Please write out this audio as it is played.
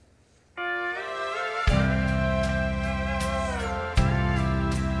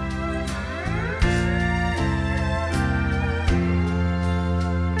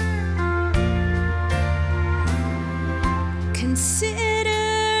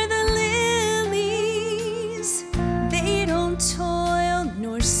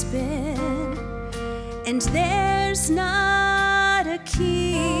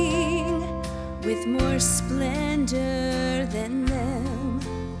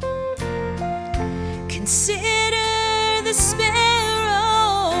Consider the sparrow.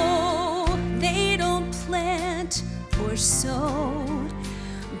 They don't plant or sow,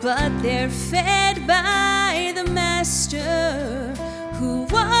 but they're fed by the Master who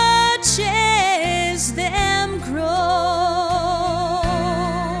watches them grow.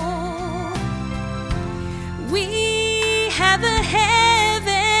 We have a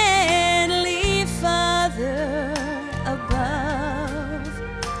heavenly Father above,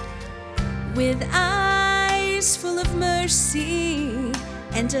 with eyes full of mercy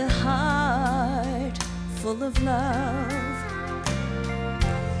and a heart full of love.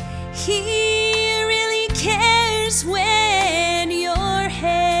 He really cares when your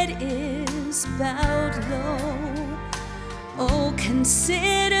head is bowed low. Oh,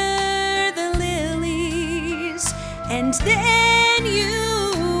 consider the lilies, and then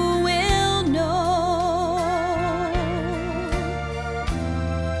you will know.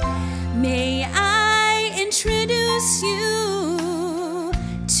 May I introduce you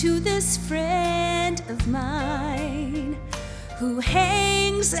to this friend of mine who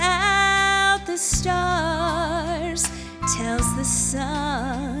hangs out the stars, tells the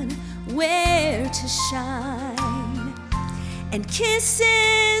sun where to shine, and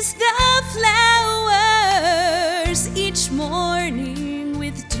kisses the flowers each morning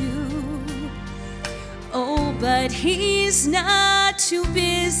with dew. Oh, but he's not too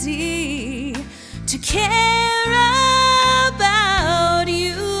busy to care about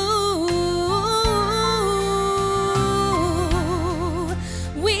you.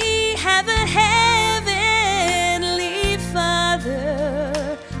 We have a heavenly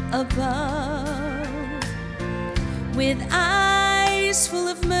Father above, with eyes full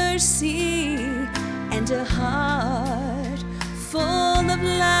of mercy and a heart full of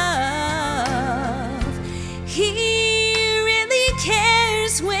love. He really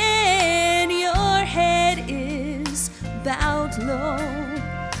cares when your head is bowed low.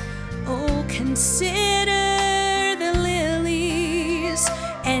 Oh, consider the lilies,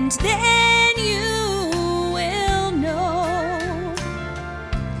 and then you will know.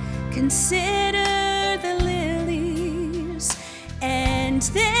 Consider the lilies, and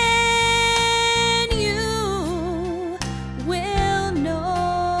then you will know.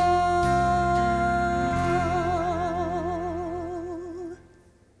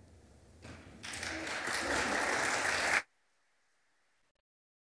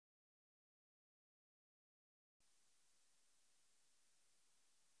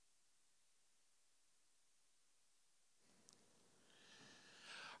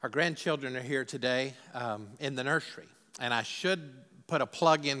 Our grandchildren are here today in the nursery, and I should put a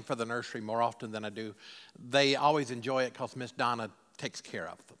plug in for the nursery more often than I do. They always enjoy it because Miss Donna takes care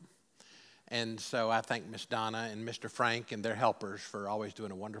of them. And so I thank Miss Donna and Mr. Frank and their helpers for always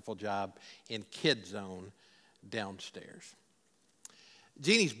doing a wonderful job in Kids Zone downstairs.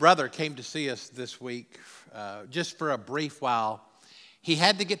 Jeannie's brother came to see us this week just for a brief while. He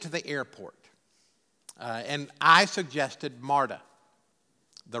had to get to the airport, and I suggested MARTA.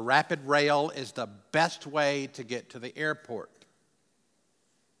 The rapid rail is the best way to get to the airport,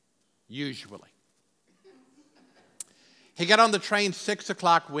 usually. He got on the train 6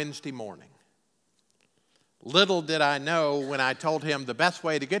 o'clock Wednesday morning. Little did I know when I told him the best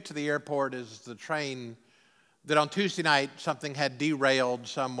way to get to the airport is the train, that on Tuesday night something had derailed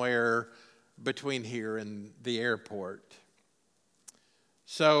somewhere between here and the airport.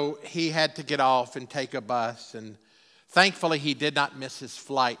 So he had to get off and take a bus, and thankfully, he did not miss his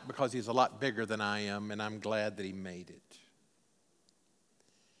flight because he's a lot bigger than I am, and I'm glad that he made it.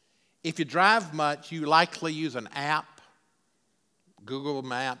 If you drive much, you likely use an app, Google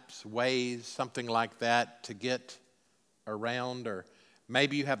Maps, Waze, something like that, to get around, or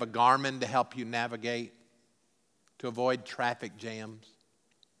maybe you have a Garmin to help you navigate to avoid traffic jams.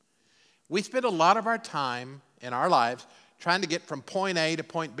 We spend a lot of our time in our lives trying to get from point A to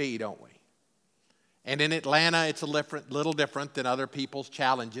point B, don't we? And in Atlanta, it's a little different than other people's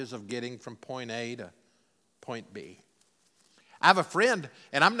challenges of getting from point A to point B. I have a friend,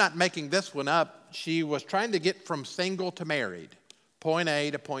 and I'm not making this one up. She was trying to get from single to married, point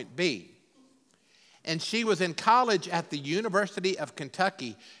A to point B. And she was in college at the University of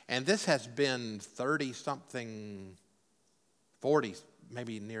Kentucky, and this has been 30-something, 40,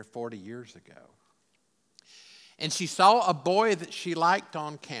 maybe near 40 years ago. And she saw a boy that she liked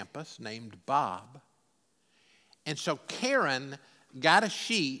on campus named Bob. And so Karen got a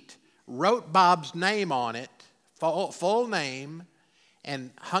sheet, wrote Bob's name on it, full name,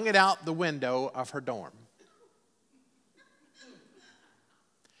 and hung it out the window of her dorm.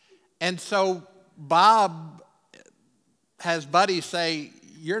 And so Bob has buddies say,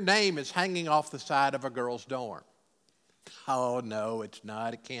 your name is hanging off the side of a girl's dorm. Oh, no, it's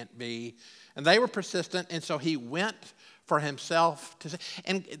not. It can't be. And they were persistent, and so he went for himself to say.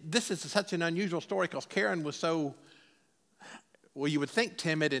 And this is such an unusual story because Karen was so, well, you would think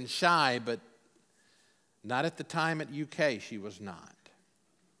timid and shy, but not at the time at UK, she was not.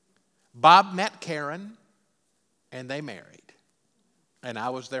 Bob met Karen, and they married. And I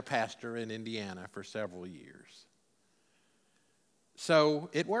was their pastor in Indiana for several years. So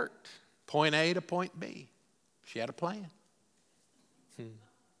it worked. Point A to point B. She had a plan.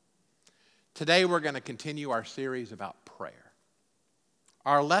 Today we're going to continue our series about prayer.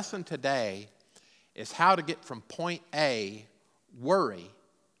 Our lesson today is how to get from point A, worry,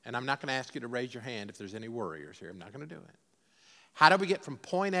 and I'm not going to ask you to raise your hand if there's any worriers here. I'm not going to do it. How do we get from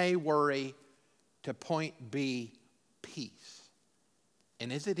point A, worry, to point B, peace?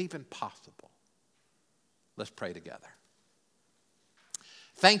 And is it even possible? Let's pray together.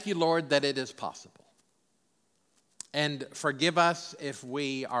 Thank you, Lord, that it is possible. And forgive us if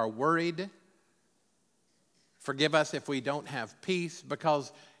we are worried. Forgive us if we don't have peace,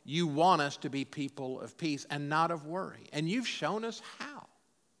 because you want us to be people of peace and not of worry. And you've shown us how.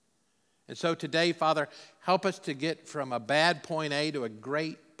 And so today, Father, help us to get from a bad point A to a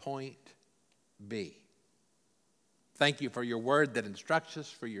great point B. Thank you for your word that instructs us,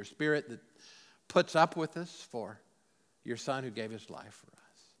 for your Spirit that puts up with us, for your Son who gave his life for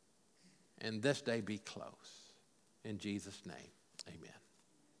us. And this day be close. In Jesus' name, amen.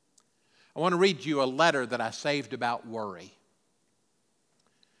 I want to read you a letter that I saved about worry.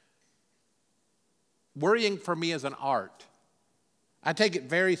 Worrying for me is an art. I take it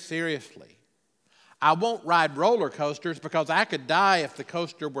very seriously. I won't ride roller coasters because I could die if the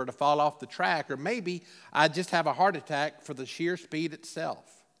coaster were to fall off the track, or maybe I'd just have a heart attack for the sheer speed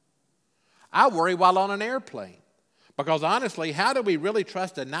itself. I worry while on an airplane because honestly, how do we really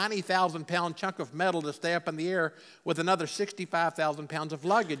trust a 90,000-pound chunk of metal to stay up in the air with another 65,000 pounds of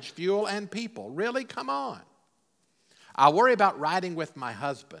luggage, fuel, and people? Really? Come on. I worry about riding with my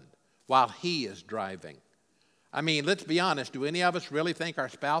husband while he is driving. I mean, let's be honest. Do any of us really think our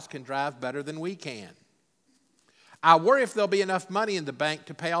spouse can drive better than we can? I worry if there'll be enough money in the bank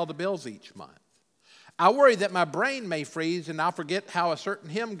to pay all the bills each month. I worry that my brain may freeze and I'll forget how a certain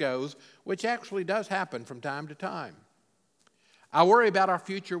hymn goes, which actually does happen from time to time. I worry about our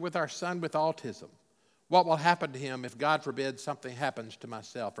future with our son with autism. What will happen to him if, God forbid, something happens to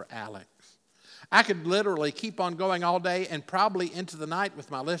myself or Alex? I could literally keep on going all day and probably into the night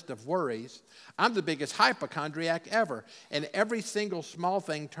with my list of worries. I'm the biggest hypochondriac ever, and every single small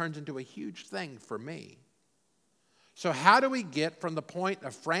thing turns into a huge thing for me. So how do we get from the point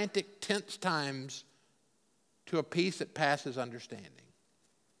of frantic, tense times to a peace that passes understanding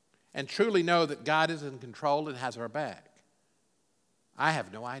and truly know that God is in control and has our back? I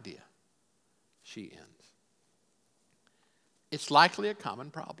have no idea. She ends. It's likely a common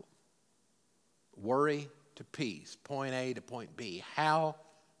problem. Worry to peace, point A to point B. How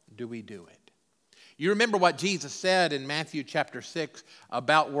do we do it? You remember what Jesus said in Matthew chapter 6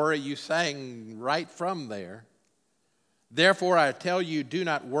 about worry. You sang right from there. Therefore, I tell you, do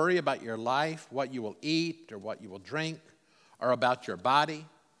not worry about your life, what you will eat or what you will drink, or about your body,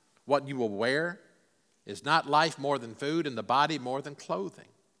 what you will wear. Is not life more than food, and the body more than clothing?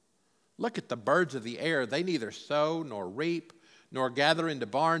 Look at the birds of the air. They neither sow nor reap nor gather into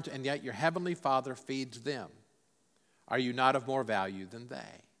barns, and yet your heavenly Father feeds them. Are you not of more value than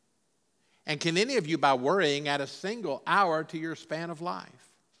they? And can any of you, by worrying, add a single hour to your span of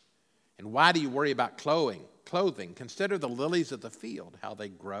life? And why do you worry about clothing? Consider the lilies of the field, how they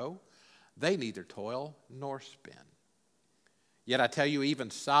grow. They neither toil nor spin. Yet I tell you, even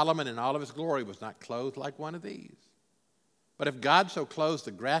Solomon in all of his glory was not clothed like one of these. But if God so clothes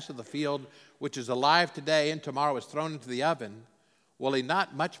the grass of the field, which is alive today and tomorrow is thrown into the oven, will he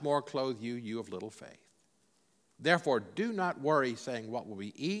not much more clothe you, you of little faith? Therefore, do not worry, saying, what will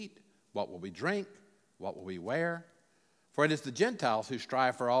we eat? What will we drink? What will we wear? For it is the Gentiles who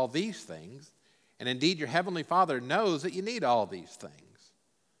strive for all these things, and indeed your heavenly Father knows that you need all these things.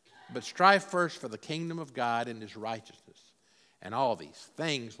 But strive first for the kingdom of God and his righteousness, and all these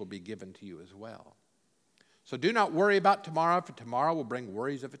things will be given to you as well. So do not worry about tomorrow, for tomorrow will bring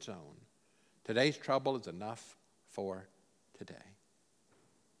worries of its own. Today's trouble is enough for today.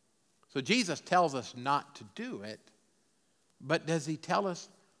 So Jesus tells us not to do it, but does he tell us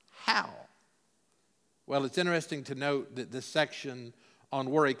how? Well, it's interesting to note that this section on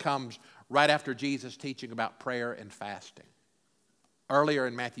worry comes right after Jesus' teaching about prayer and fasting. Earlier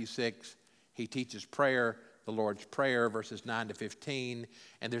in Matthew 6, he teaches prayer, the Lord's Prayer, verses 9 to 15,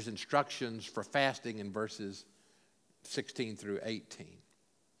 and there's instructions for fasting in verses 16 through 18.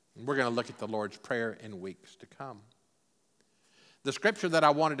 And we're going to look at the Lord's Prayer in weeks to come. The scripture that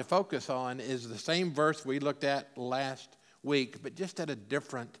I wanted to focus on is the same verse we looked at last week, but just at a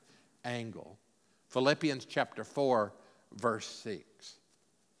different angle. Philippians chapter 4, verse 6.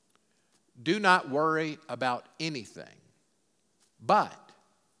 Do not worry about anything, but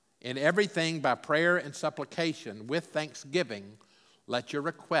in everything by prayer and supplication with thanksgiving, let your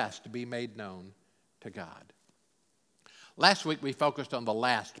request be made known to God. Last week we focused on the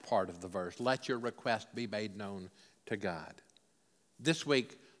last part of the verse, let your request be made known to God. This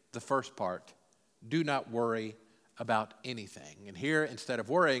week, the first part, do not worry about anything. And here, instead of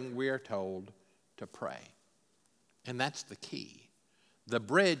worrying, we are told to pray. And that's the key. The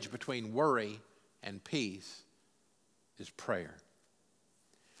bridge between worry and peace is prayer.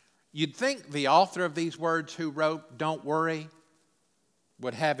 You'd think the author of these words who wrote, don't worry,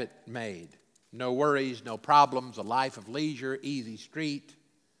 would have it made. No worries, no problems, a life of leisure, easy street.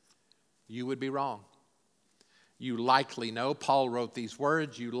 You would be wrong. You likely know Paul wrote these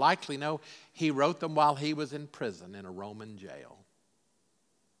words. You likely know he wrote them while he was in prison in a Roman jail.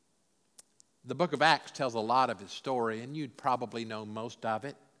 The book of Acts tells a lot of his story, and you'd probably know most of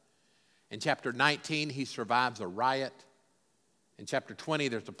it. In chapter 19, he survives a riot. In chapter 20,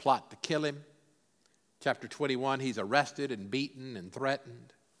 there's a plot to kill him. Chapter 21, he's arrested and beaten and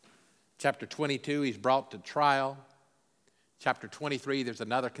threatened. Chapter 22, he's brought to trial. Chapter 23, there's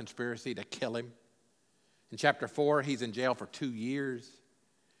another conspiracy to kill him. In chapter 4, he's in jail for 2 years.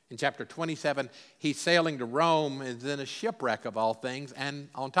 In chapter 27, he's sailing to Rome and is in a shipwreck of all things, and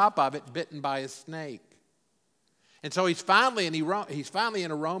on top of it, bitten by a snake. And so he's finally in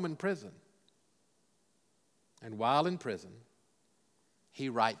a Roman prison. And while in prison, he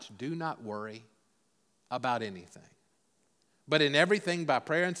writes, do not worry about anything, but in everything by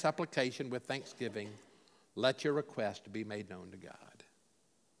prayer and supplication with thanksgiving, let your request be made known to God.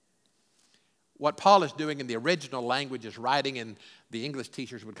 What Paul is doing in the original language is writing in, the English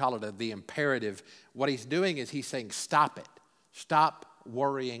teachers would call it the imperative. What he's doing is he's saying, stop it. Stop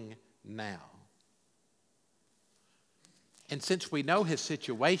worrying now. And since we know his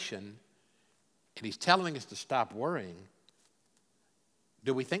situation, and he's telling us to stop worrying,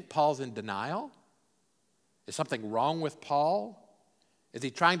 do we think Paul's in denial? Is something wrong with Paul? Is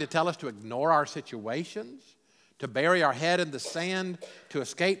he trying to tell us to ignore our situations? To bury our head in the sand, to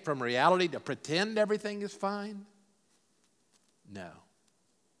escape from reality, to pretend everything is fine? No.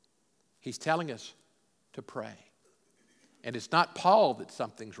 He's telling us to pray. And it's not Paul that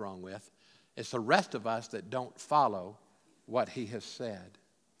something's wrong with. It's the rest of us that don't follow what he has said.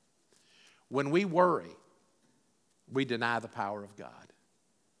 When we worry, we deny the power of God.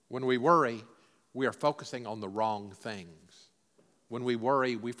 When we worry, we are focusing on the wrong things. When we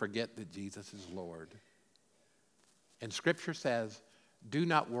worry, we forget that Jesus is Lord. And Scripture says, do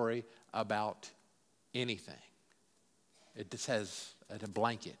not worry about anything. It says at a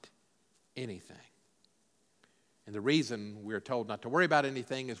blanket, anything. And the reason we're told not to worry about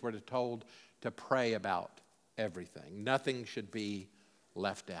anything is we're told to pray about everything. Nothing should be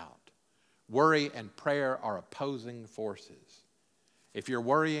left out. Worry and prayer are opposing forces. If you're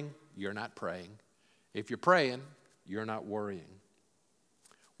worrying, you're not praying. If you're praying, you're not worrying.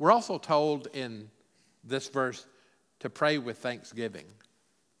 We're also told in this verse to pray with thanksgiving.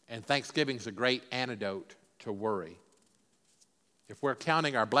 And thanksgiving is a great antidote to worry. If we're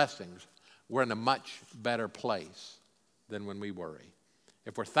counting our blessings, we're in a much better place than when we worry.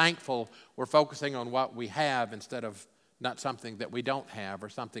 If we're thankful, we're focusing on what we have instead of not something that we don't have or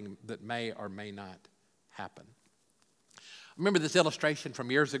something that may or may not happen. I remember this illustration from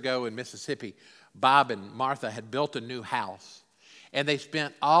years ago in Mississippi. Bob and Martha had built a new house, and they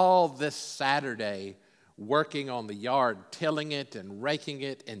spent all this Saturday working on the yard, tilling it and raking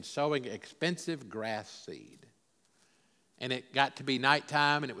it and sowing expensive grass seed. And it got to be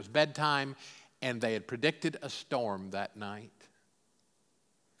nighttime and it was bedtime, and they had predicted a storm that night.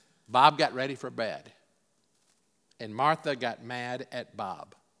 Bob got ready for bed, and Martha got mad at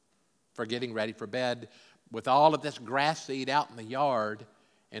Bob for getting ready for bed with all of this grass seed out in the yard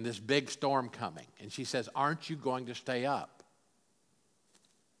and this big storm coming. And she says, aren't you going to stay up?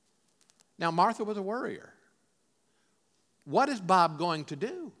 Now, Martha was a worrier. What is Bob going to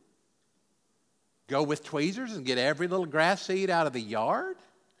do? Go with tweezers and get every little grass seed out of the yard?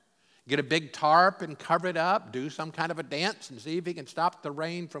 Get a big tarp and cover it up? Do some kind of a dance and see if he can stop the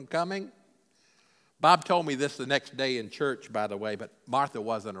rain from coming? Bob told me this the next day in church, by the way, but Martha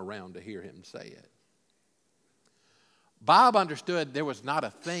wasn't around to hear him say it. Bob understood there was not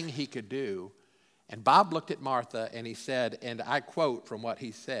a thing he could do, and Bob looked at Martha and he said, and I quote from what he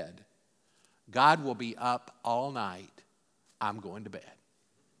said, God will be up all night. I'm going to bed.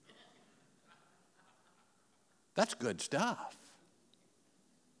 That's good stuff.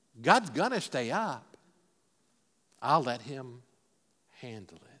 God's going to stay up. I'll let him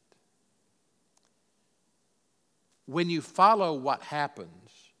handle it. When you follow what happens,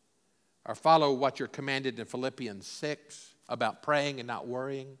 or follow what you're commanded in Philippians 6 about praying and not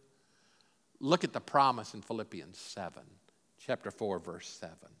worrying, look at the promise in Philippians 7, chapter 4, verse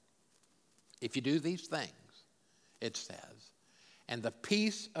 7. If you do these things, it says, and the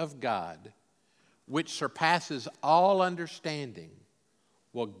peace of God, which surpasses all understanding,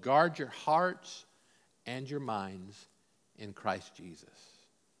 will guard your hearts and your minds in Christ Jesus.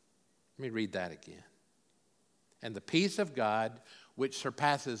 Let me read that again. And the peace of God, which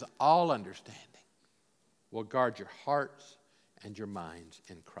surpasses all understanding, will guard your hearts and your minds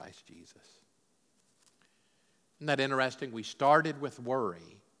in Christ Jesus. Isn't that interesting? We started with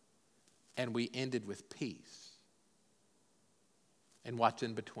worry and we ended with peace. And what's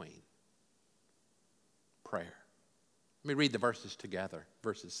in between? Prayer. Let me read the verses together,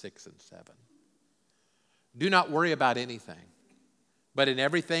 verses 6 and 7. Do not worry about anything, but in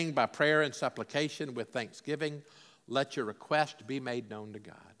everything by prayer and supplication with thanksgiving, let your request be made known to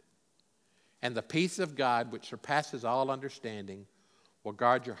God. And the peace of God, which surpasses all understanding, will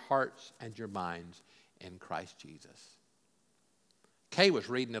guard your hearts and your minds in Christ Jesus. Kay was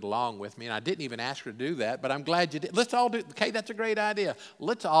reading it along with me, and I didn't even ask her to do that, but I'm glad you did. Let's all do, Kay, that's a great idea.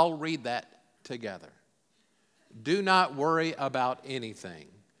 Let's all read that together. Do not worry about anything,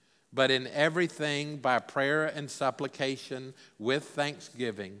 but in everything by prayer and supplication with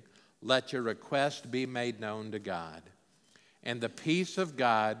thanksgiving, let your request be made known to God. And the peace of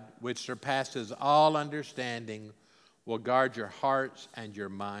God, which surpasses all understanding, will guard your hearts and your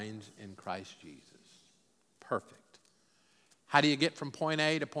minds in Christ Jesus. Perfect. How do you get from point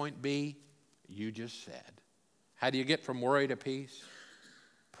A to point B? You just said. How do you get from worry to peace?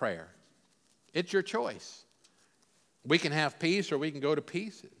 Prayer. It's your choice. We can have peace or we can go to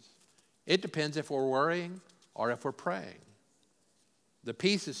pieces. It depends if we're worrying or if we're praying. The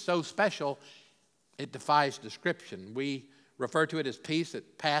peace is so special, it defies description. We refer to it as peace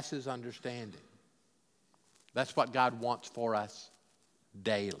that passes understanding. That's what God wants for us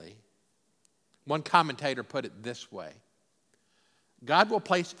daily. One commentator put it this way: God will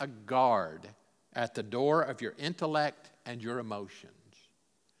place a guard at the door of your intellect and your emotions.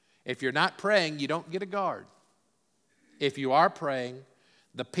 If you're not praying, you don't get a guard. If you are praying,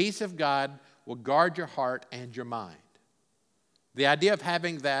 the peace of God will guard your heart and your mind. The idea of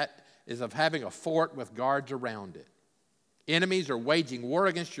having that is of having a fort with guards around it. Enemies are waging war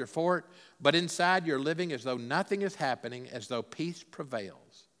against your fort, but inside you're living as though nothing is happening, as though peace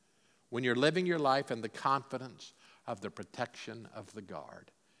prevails. When you're living your life in the confidence of the protection of the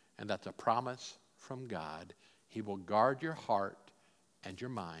guard. And that's a promise from God. He will guard your heart and your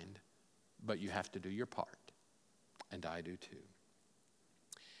mind, but you have to do your part. And I do too.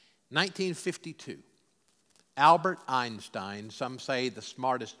 1952, Albert Einstein, some say the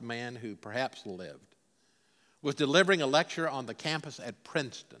smartest man who perhaps lived, was delivering a lecture on the campus at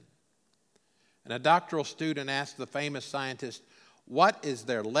Princeton. And a doctoral student asked the famous scientist, what is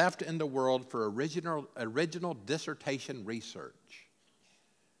there left in the world for original dissertation research?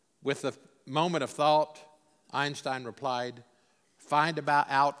 With a moment of thought, Einstein replied, find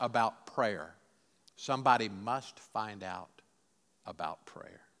out about prayer. Somebody must find out about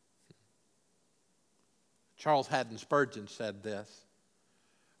prayer. Charles Haddon Spurgeon said this: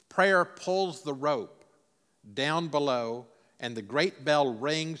 prayer pulls the rope down below, and the great bell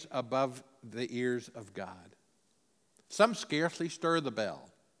rings above the ears of God. Some scarcely stir the bell,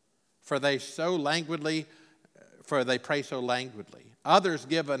 for they pray so languidly. Others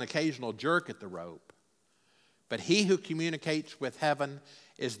give an occasional jerk at the rope. But he who communicates with heaven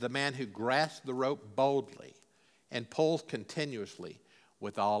is the man who grasps the rope boldly and pulls continuously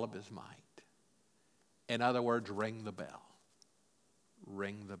with all of his might. In other words, ring the bell.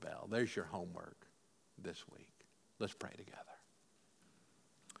 Ring the bell. There's your homework this week. Let's pray together.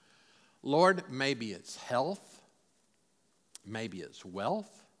 Lord, maybe it's health. Maybe it's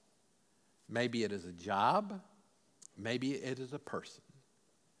wealth. Maybe it is a job. Maybe it is a person.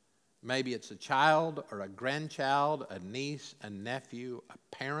 Maybe it's a child or a grandchild, a niece, a nephew,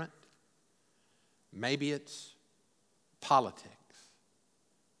 a parent. Maybe it's politics.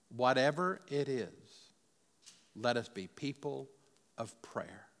 Whatever it is, let us be people of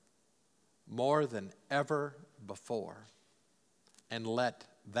prayer more than ever before. And let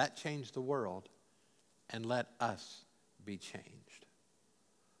that change the world, and let us be changed.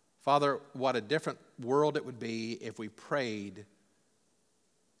 Father, what a different world it would be if we prayed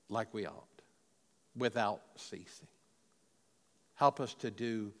like we ought, without ceasing. Help us to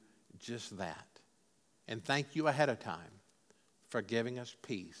do just that. And thank you ahead of time for giving us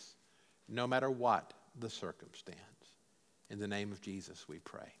peace, no matter what the circumstance. In the name of Jesus we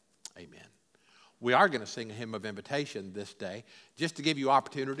pray. Amen. We are going to sing a hymn of invitation this day, just to give you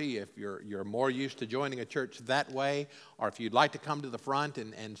opportunity if you're more used to joining a church that way, or if you'd like to come to the front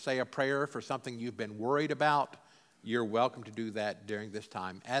and say a prayer for something you've been worried about, you're welcome to do that during this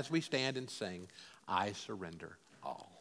time as we stand and sing, I Surrender All.